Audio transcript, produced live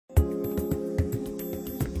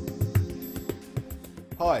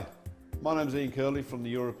Hi, my name is Ian Curley from the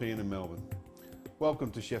European in Melbourne.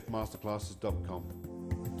 Welcome to chefmasterclasses.com.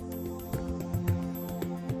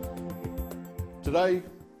 Today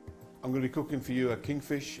I'm going to be cooking for you a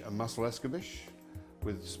kingfish and mussel escabeche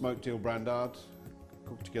with smoked eel brandade,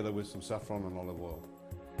 cooked together with some saffron and olive oil.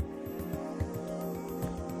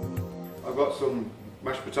 I've got some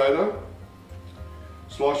mashed potato,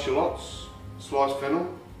 sliced shallots, sliced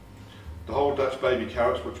fennel, the whole Dutch baby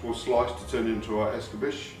carrots which we'll slice to turn into our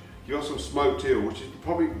escabeche. You've got some smoked eel, which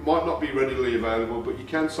might not be readily available, but you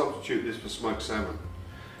can substitute this for smoked salmon.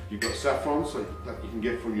 You've got saffron, so that you can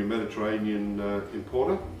get from your Mediterranean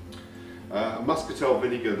importer. A muscatel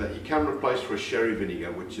vinegar that you can replace for a sherry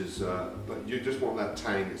vinegar, which is, but you just want that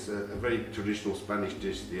tang. It's a very traditional Spanish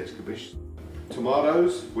dish, the escabeche.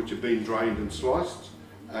 Tomatoes, which have been drained and sliced,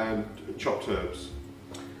 and chopped herbs.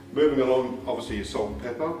 Moving along, obviously your salt and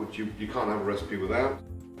pepper, which you can't have a recipe without.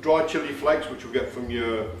 Dried chili flakes, which you'll get from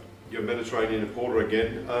your Mediterranean importer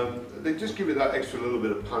again. They just give you that extra little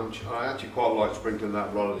bit of punch. I actually quite like sprinkling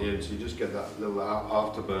that right at the end, so you just get that little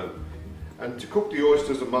afterburn. And to cook the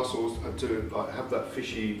oysters and mussels and to have that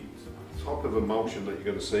fishy type of emulsion that you're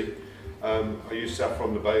going to see, I use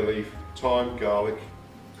saffron, the bay leaf, thyme, garlic,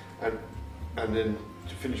 and then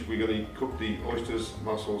to finish we're going to cook the oysters,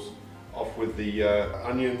 mussels off with the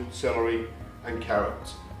onion, celery and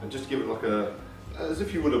carrots, and just give it like as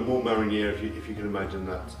if you would a moules mariniere, if you can imagine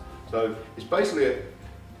that. So it's basically a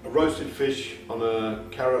roasted fish on a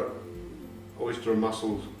carrot, oyster and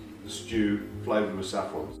mussels stew flavoured with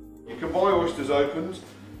saffron. You can buy oysters opened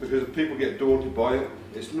because if people get daunted by it,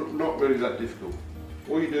 it's not really that difficult.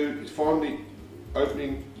 All you do is find the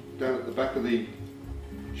opening down at the back of the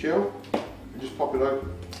shell and just pop it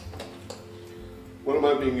open. When I'm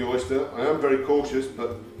opening the oyster, I am very cautious,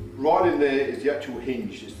 but right in there is the actual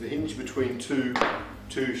hinge. It's the hinge between two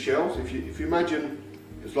shells. If you imagine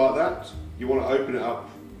it's like that, you want to open it up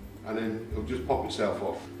and then it'll just pop itself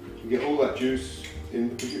off. You get all that juice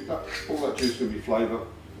in, all that juice will be flavour.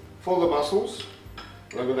 For the mussels,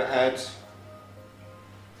 I'm going to add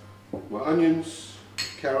my onions,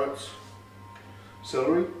 carrots,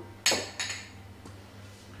 celery,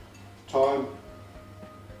 thyme,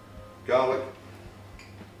 garlic,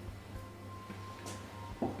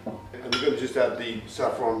 and we're going to just add the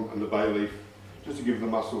saffron and the bay leaf just to give the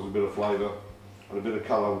mussels a bit of flavour and a bit of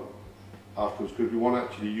colour afterwards, because we want to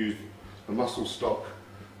actually use the mussel stock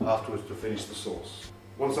afterwards to finish the sauce.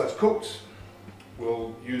 Once that's cooked,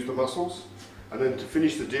 we'll use the mussels, and then to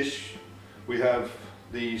finish the dish we have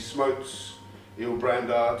the smoked eel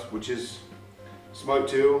brandade, which is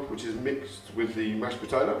smoked eel which is mixed with the mashed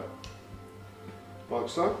potato, like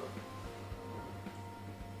so.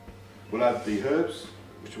 We'll add the herbs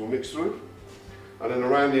which we'll mix through, and then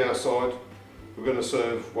around the outside we're going to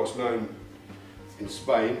serve what's known in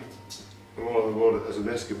Spain and all over the world as an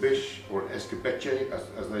escabeche, or an escabeche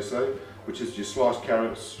as they say, which is your sliced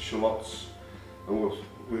carrots, shallots, and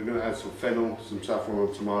we're going to add some fennel, some saffron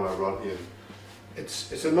and tomato right at the end.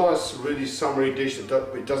 It's a nice, really summery dish. It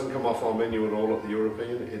doesn't come off our menu at all at the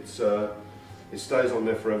European. It stays on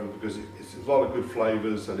there forever because it's a lot of good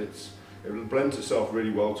flavours, and it blends itself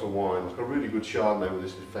really well to wine. Like a really good Chardonnay with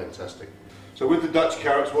this is fantastic. So with the Dutch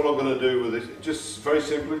carrots, what I'm going to do with it, just very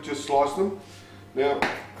simply, just slice them. Now,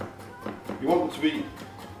 you want them to be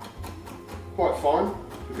quite fine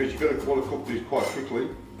because you're going to want to cook these quite quickly.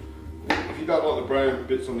 If you don't like the brown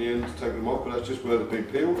bits on the end, take them off, but that's just where they've been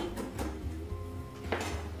peeled.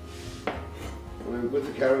 And then with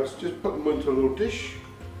the carrots, just put them into a little dish,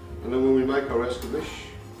 and then when we make our escabeche,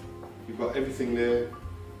 you've got everything there.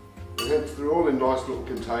 And they're all in nice little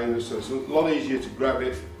containers, so it's a lot easier to grab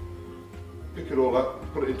it, pick it all up,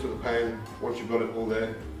 put it into the pan once you've got it all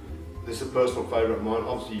there. This is a personal favourite of mine.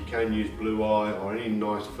 Obviously you can use blue eye or any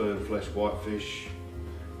nice firm flesh white fish,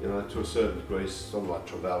 you know, to a certain degree, something like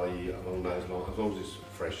trevally along those lines, as long as it's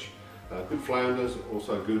fresh. Good flounders,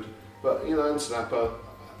 also good, but you know, and snapper,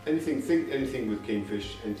 think anything with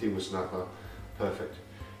kingfish, anything with snapper, perfect.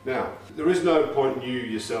 Now, there is no point in you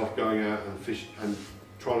yourself going out and fish and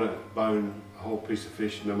trying to bone a whole piece of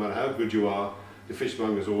fish. No matter how good you are, the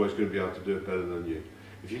fishmonger is always going to be able to do it better than you.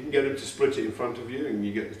 If you can get him to split it in front of you and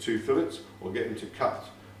you get the two fillets, or get him to cut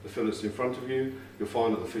the fillets in front of you, you'll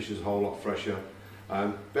find that the fish is a whole lot fresher.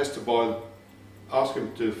 Best to ask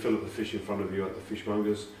him to fillet the fish in front of you at the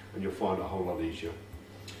fishmongers, and you'll find it a whole lot easier.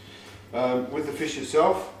 With the fish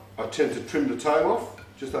itself, I tend to trim the tail off,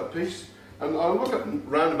 just that piece, and I look at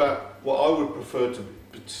round about what I would prefer to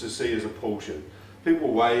see as a portion.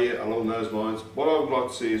 People weigh it along those lines. What I would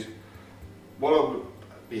like to see is what I would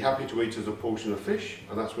be happy to eat as a portion of fish,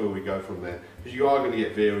 and that's where we go from there, because you are going to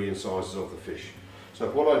get varying sizes of the fish. So So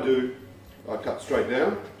what I do, I cut straight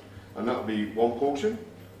down, and that'll be one portion,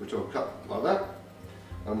 which I'll cut like that,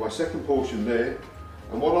 and my second portion there.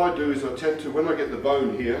 And what I do is I tend to, when I get the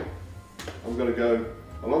bone here, I'm going to go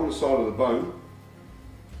along the side of the bone,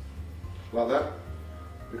 like that,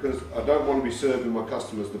 because I don't want to be serving my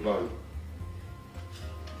customers the bone.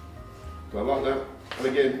 So I like that, and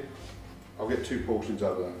again, I'll get 2 portions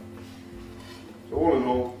out of that. So all in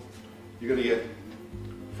all, you're going to get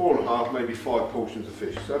 4.5, maybe 5 portions of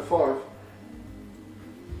fish. So 5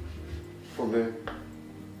 from there.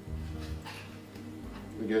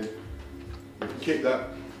 Again, we can keep that.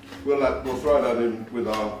 We'll throw that in with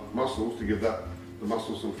our mussels to give the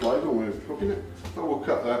mussels some flavour when we're cooking it. So we'll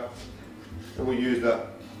cut that, and we'll use that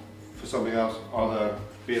for something else, either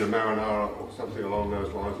be it a marinara or something along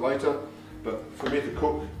those lines later. But for me to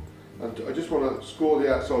cook, and I just want to score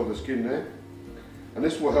the outside of the skin there, and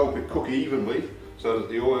this will help it cook evenly so that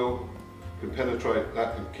the oil can penetrate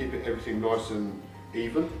that and keep everything nice and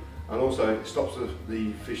even, and also it stops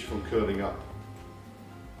the fish from curling up.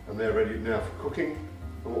 And they're ready now for cooking.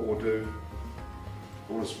 And what we'll do,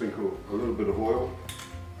 I want to sprinkle a little bit of oil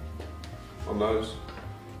on those,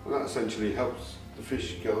 and that essentially helps the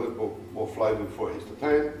fish get a little bit more flavour before it hits the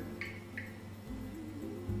pan.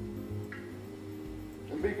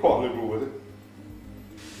 And be quite liberal with it.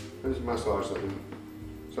 And just massage that in,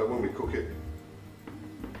 so when we cook it,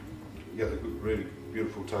 you get a good, really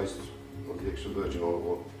beautiful taste of the extra virgin olive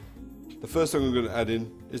oil. The first thing I'm going to add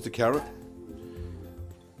in is the carrot.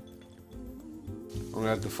 I'm going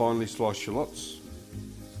to add the finely sliced shallots,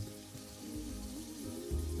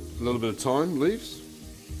 a little bit of thyme leaves.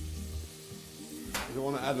 I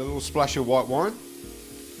want to add a little splash of white wine.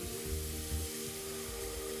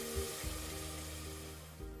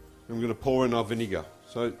 I'm going to pour in our vinegar.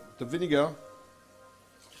 So the vinegar,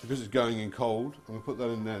 because it's going in cold, I'm going to put that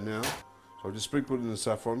in there now. So I'll just sprinkle it in the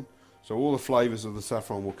saffron, so all the flavours of the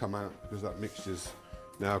saffron will come out because that mixture's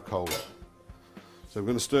now cold. So I'm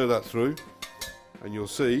going to stir that through, and you'll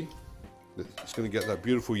see that it's going to get that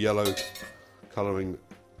beautiful yellow colouring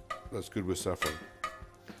that's good with saffron.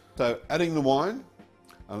 So adding the wine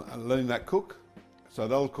and letting that cook, so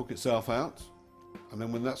that'll cook itself out, and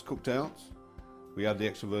then when that's cooked out, we add the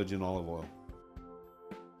extra virgin olive oil.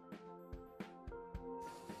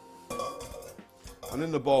 And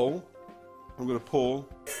in the bowl, I'm going to pour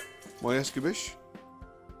my escabeche.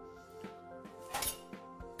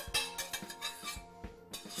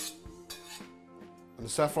 And the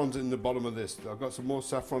saffron's in the bottom of this. I've got some more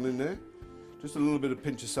saffron in there, just a little bit of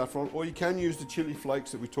pinch of saffron, or you can use the chili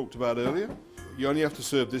flakes that we talked about earlier. You only have to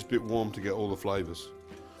serve this bit warm to get all the flavours.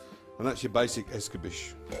 And that's your basic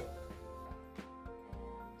escabeche.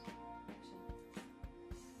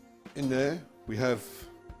 In there we have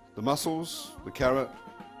the mussels, the carrot,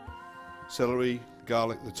 celery,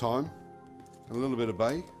 garlic, the thyme, and a little bit of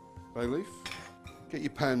bay leaf. Get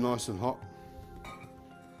your pan nice and hot.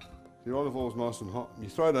 Your olive oil's nice and hot, and you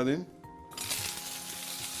throw that in.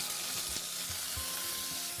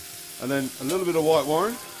 And then a little bit of white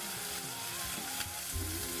wine.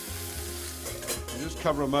 You just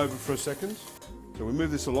cover them over for a second. So we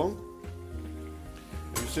move this along.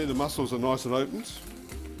 You see the mussels are nice and opened,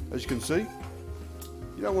 as you can see.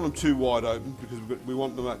 You don't want them too wide open because we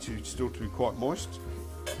want them actually still to be quite moist.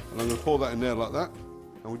 And I'm going to pour that in there like that,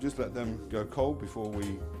 and we'll just let them go cold before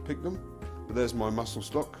we pick them. But there's my mussel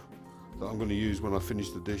stock that I'm going to use when I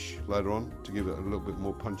finish the dish later on to give it a little bit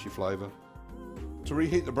more punchy flavour. To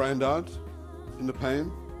reheat the brandade in the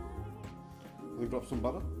pan, we drop some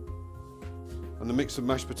butter and a mix of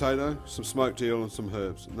mashed potato, some smoked eel and some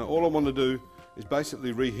herbs. Now all I want to do is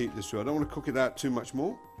basically reheat this through. I don't want to cook it out too much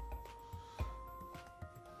more.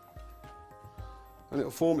 And it'll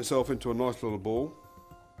form itself into a nice little ball.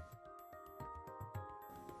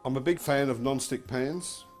 I'm a big fan of non-stick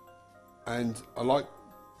pans, and I like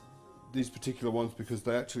these particular ones because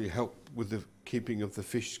they actually help with the keeping of the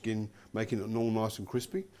fish skin, making it all nice and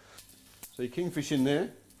crispy. So your kingfish in there,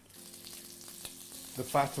 the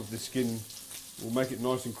fat of the skin will make it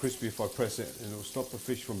nice and crispy if I press it, and it will stop the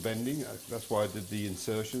fish from bending. That's why I did the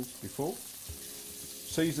insertions before.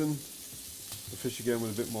 Season the fish again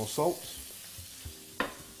with a bit more salt,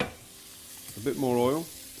 a bit more oil.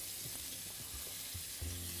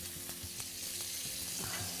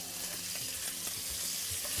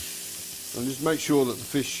 And just make sure that the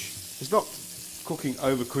fish is not cooking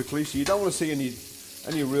over quickly, so you don't want to see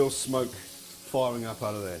any real smoke firing up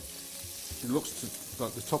out of there. It looks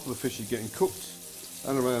like the top of the fish is getting cooked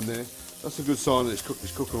and around there. That's a good sign that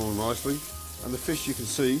it's cooking all nicely. And the fish, you can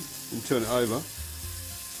see, you can turn it over,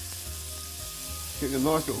 getting a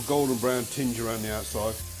nice little golden brown tinge around the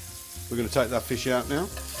outside. We're going to take that fish out now.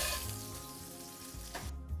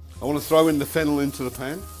 I want to throw in the fennel into the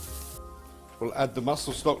pan. We'll add the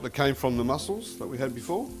mussel stock that came from the mussels that we had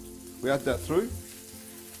before. We add that through.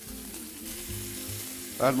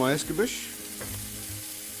 Add my escabeche.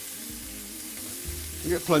 You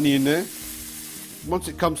get plenty in there. Once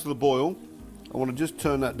it comes to the boil, I want to just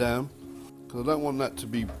turn that down because I don't want that to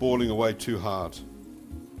be boiling away too hard.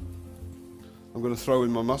 I'm going to throw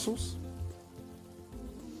in my mussels.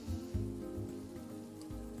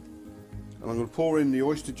 And I'm going to pour in the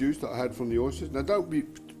oyster juice that I had from the oysters. Now don't be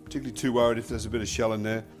particularly too worried if there's a bit of shell in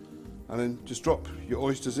there. And then just drop your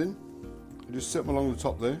oysters in and just set them along the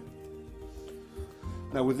top there.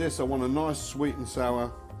 Now with this I want a nice sweet and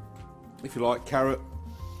sour, if you like, carrot,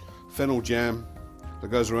 fennel jam that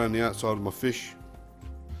goes around the outside of my fish.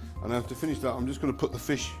 And now to finish that I'm just going to put the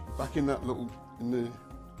fish back in that little, in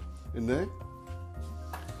there.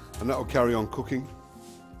 And that will carry on cooking.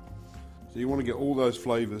 So you want to get all those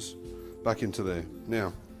flavours back into there.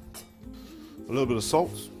 Now, a little bit of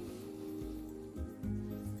salt.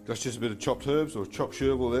 That's just a bit of chopped herbs or chopped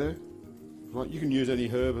chervil there. Right, you can use any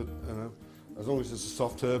herb, as long as it's a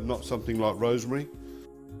soft herb, not something like rosemary.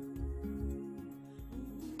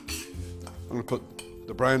 I'm going to put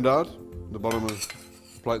the brown dard at the bottom of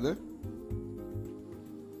the plate there.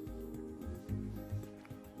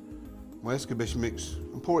 My escabeche mix,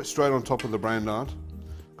 and pour it straight on top of the brown dard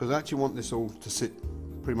because I actually want this all to sit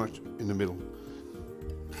pretty much in the middle.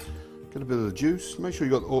 Get a bit of the juice. Make sure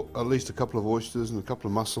you got at least a couple of oysters and a couple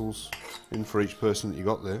of mussels in for each person that you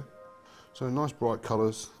got there. So nice bright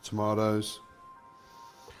colours, tomatoes.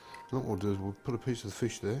 And what we'll do is we'll put a piece of the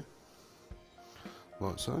fish there,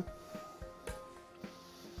 like so.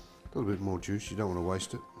 A little bit more juice, you don't want to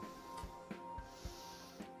waste it.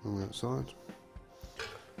 On that side.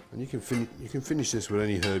 And you can finish this with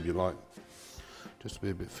any herb you like. Just to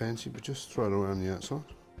be a bit fancy, but just throw it around the outside.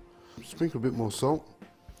 Sprinkle a bit more salt.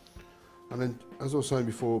 And then, as I was saying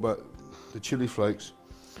before about the chili flakes,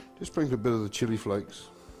 just sprinkle a bit of the chili flakes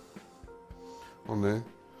on there.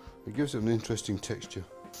 It gives it an interesting texture.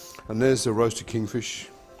 And there's the roasted kingfish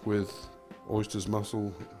with oysters,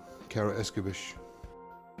 mussel, carrot, escabeche.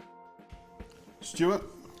 Stuart,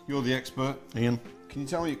 you're the expert. Ian. Can you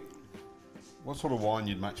tell me what sort of wine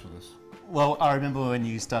you'd match with this? Well, I remember when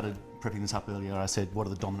you started prepping this up earlier, I said, what are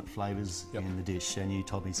the dominant flavours in the dish? And you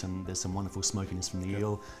told me there's some wonderful smokiness from the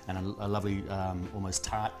eel and a lovely, almost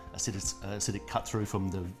tart, acidic cut through from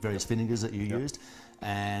the various vinegars that you used.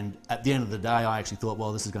 And at the end of the day, I actually thought,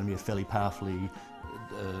 well, this is going to be a fairly powerfully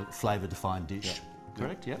flavour-defined dish.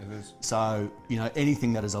 Correct? Yeah. It is. So, you know,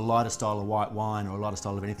 anything that is a lighter style of white wine or a lighter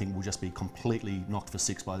style of anything will just be completely knocked for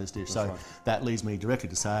six by this dish. That's right. That leads me directly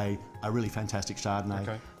to say a really fantastic Chardonnay.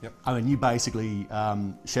 Okay. Yep. I mean, you basically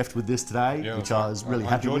chefed with this today, which I was really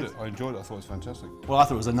happy with. I enjoyed it. I thought it was fantastic. Well, I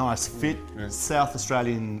thought it was a nice fit. South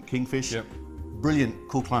Australian Kingfish. Yep. Brilliant,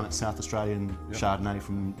 cool climate South Australian Chardonnay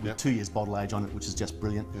from 2 years bottle age on it, which is just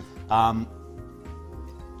brilliant.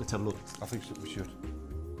 Let's have a look. I think we should.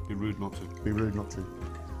 Be rude not to. Be rude not to.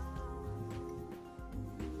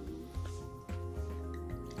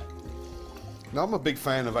 Now, I'm a big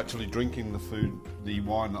fan of actually drinking the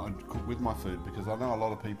wine that I cook with my food, because I know a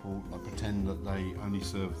lot of people that pretend that they only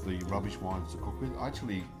serve the rubbish wines to cook with. I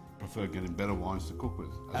actually prefer getting better wines to cook with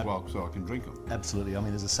as well, so I can drink them. Absolutely. I mean,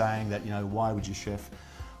 there's a saying that, you know, why would you chef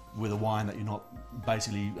with a wine that you're not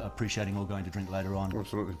basically appreciating or going to drink later on?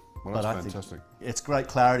 Absolutely. Well, that's fantastic. It's great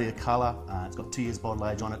clarity of colour. It's got 2 years bottle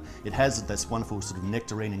age on it. It has this wonderful sort of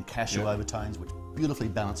nectarine and cashew overtones, which beautifully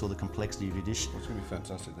balance all the complexity of your dish. Well, it's going to be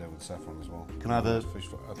fantastic there with saffron as well. Can I have a?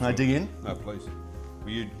 Can I dig in? No, please.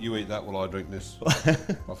 Well, you eat that while I drink this. I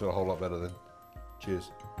feel a whole lot better then.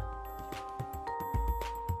 Cheers.